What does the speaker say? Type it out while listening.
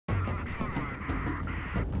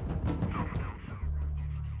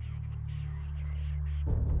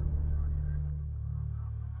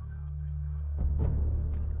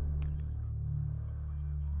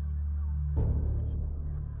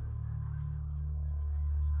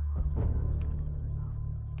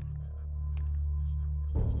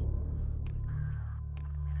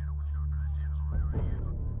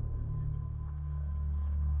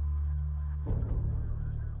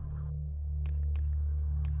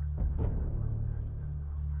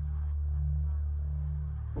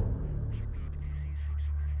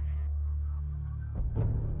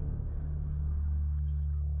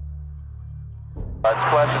Alright,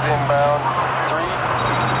 splash is inbound. 3, 2,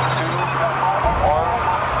 1,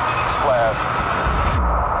 splash.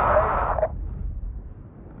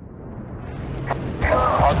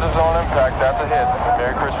 Positive zone impact, that's a hit.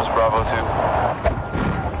 Merry Christmas, Bravo 2.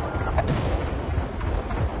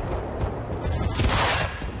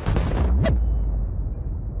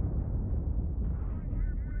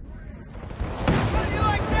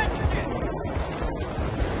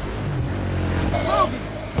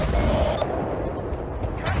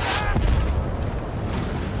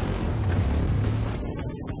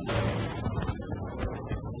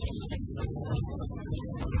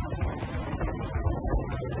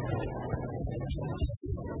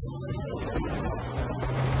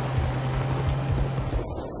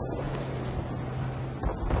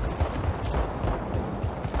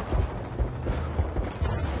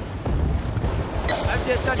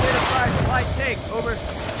 Just identified the light take, over.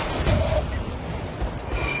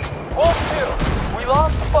 Wolf 2, we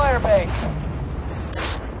lost the fire base.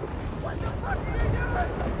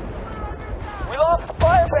 We lost the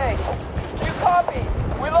fire base. Do you copy?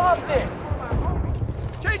 We lost it.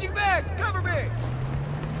 Changing bags, cover me.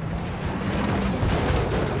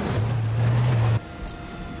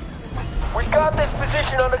 We've got this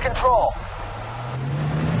position under control.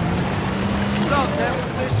 Assault that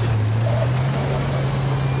position.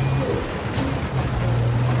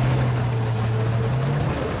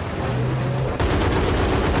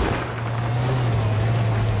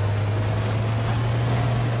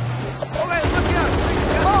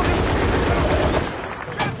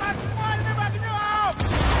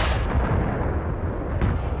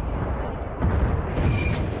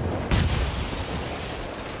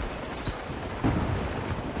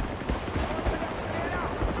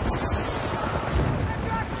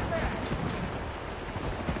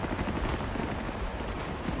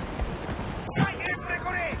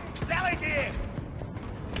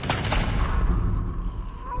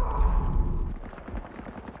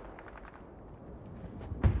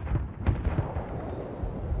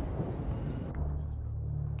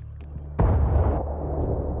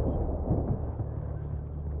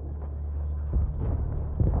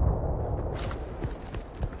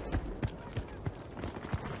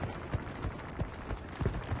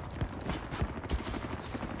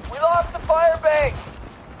 We lost the fire base.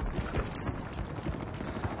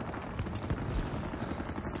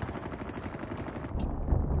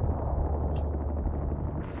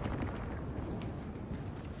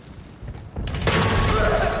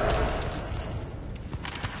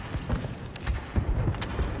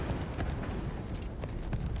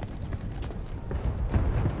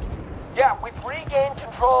 Yeah, we've regained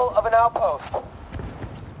control of an outpost.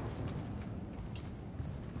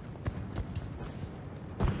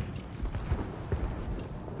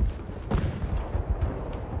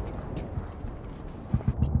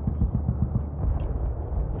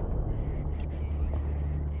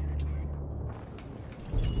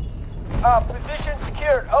 Position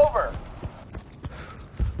secured, over.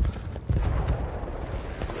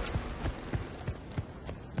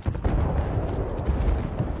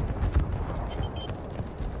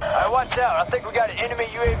 Alright, watch out. I think we got an enemy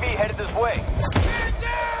UAV headed this way. Man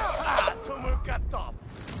down! Ah, tumulkatop.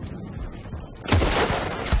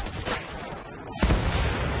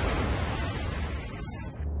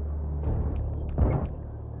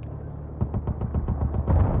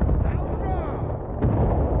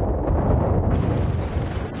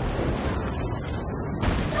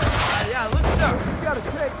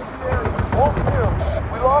 Wolf 2,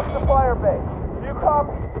 we lost the fire base. Do you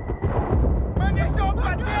copy? I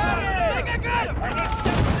think I got him! I need to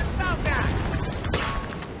get the south guy!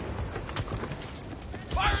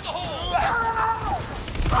 Fire in the hole!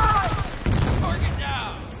 Target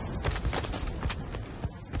down!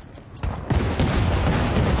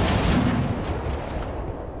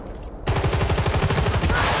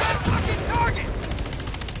 Fucking target!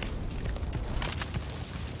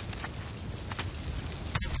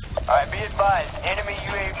 Alright, be advised, enemy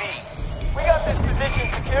UAV. We got this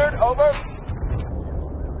position secured, over.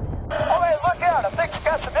 Oh, hey, look out! I think we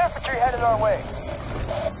got some infantry headed our way.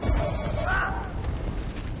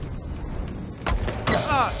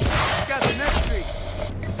 Ah, shit, got some infantry.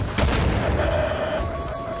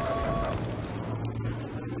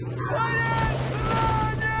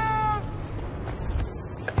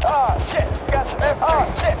 Ah, shit, got some infantry. Ah,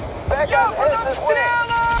 shit, back out and head this way.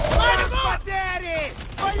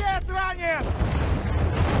 Боец ранен!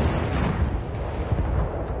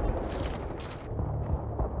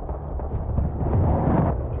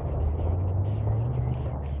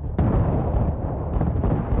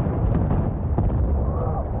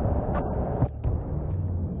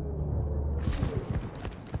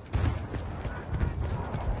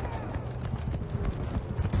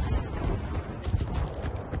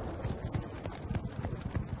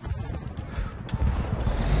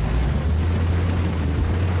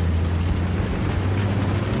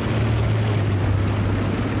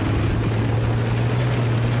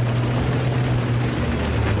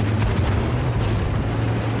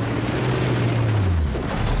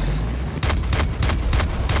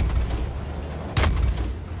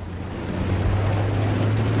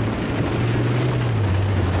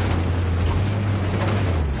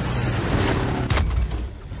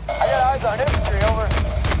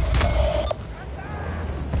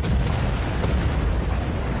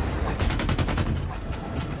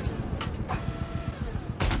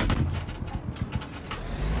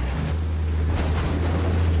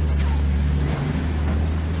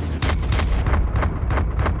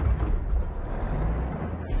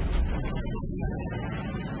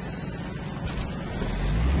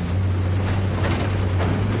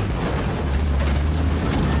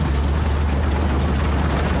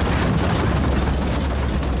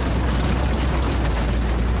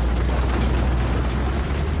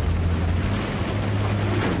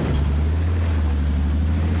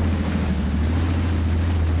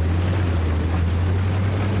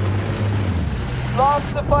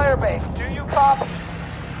 lost the fire base. Do you copy?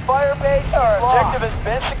 Fire base, our objective has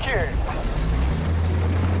been secured.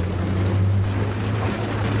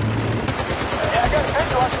 Yeah, I got a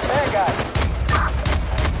visual on some bad guys.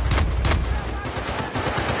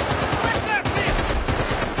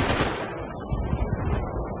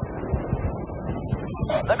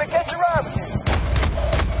 Let me catch a ride with you.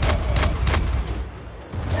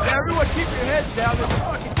 Hey, everyone keep your heads down. There's a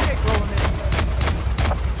fucking tank rolling in.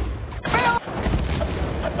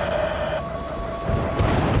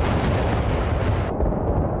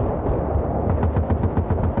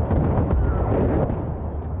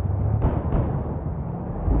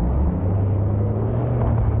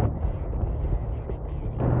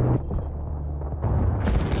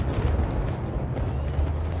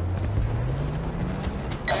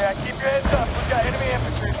 Yeah, keep your heads up. We got enemy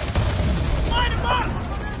infantry. Line them up!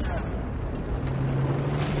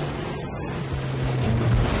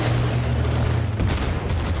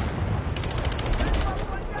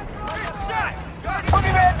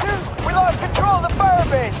 Boogeyman 2, we lost control of the fire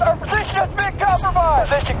base. Our position has been compromised.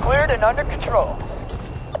 Position cleared and under control.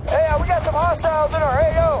 Hey, we got some hostiles in our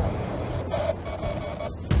AO.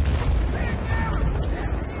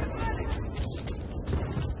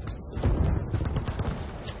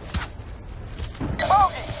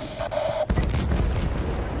 Bogey!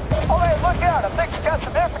 Oh, hey, look out. I think we got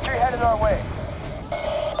some infantry headed our way.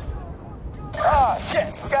 Ah,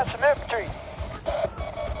 shit. We got some infantry.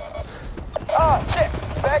 Ah, shit.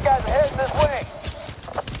 Bad guys are heading this way.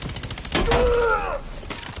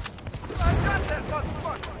 I got that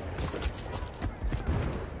motherfucker!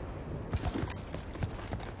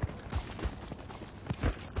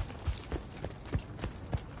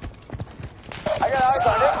 I got eyes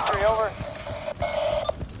on infantry, over.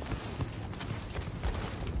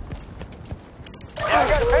 Yeah, I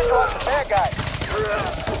got a visual on some bad guys.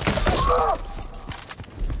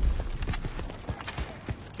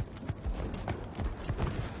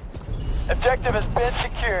 Objective has been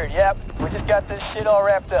secured. Yep, we just got this shit all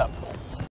wrapped up.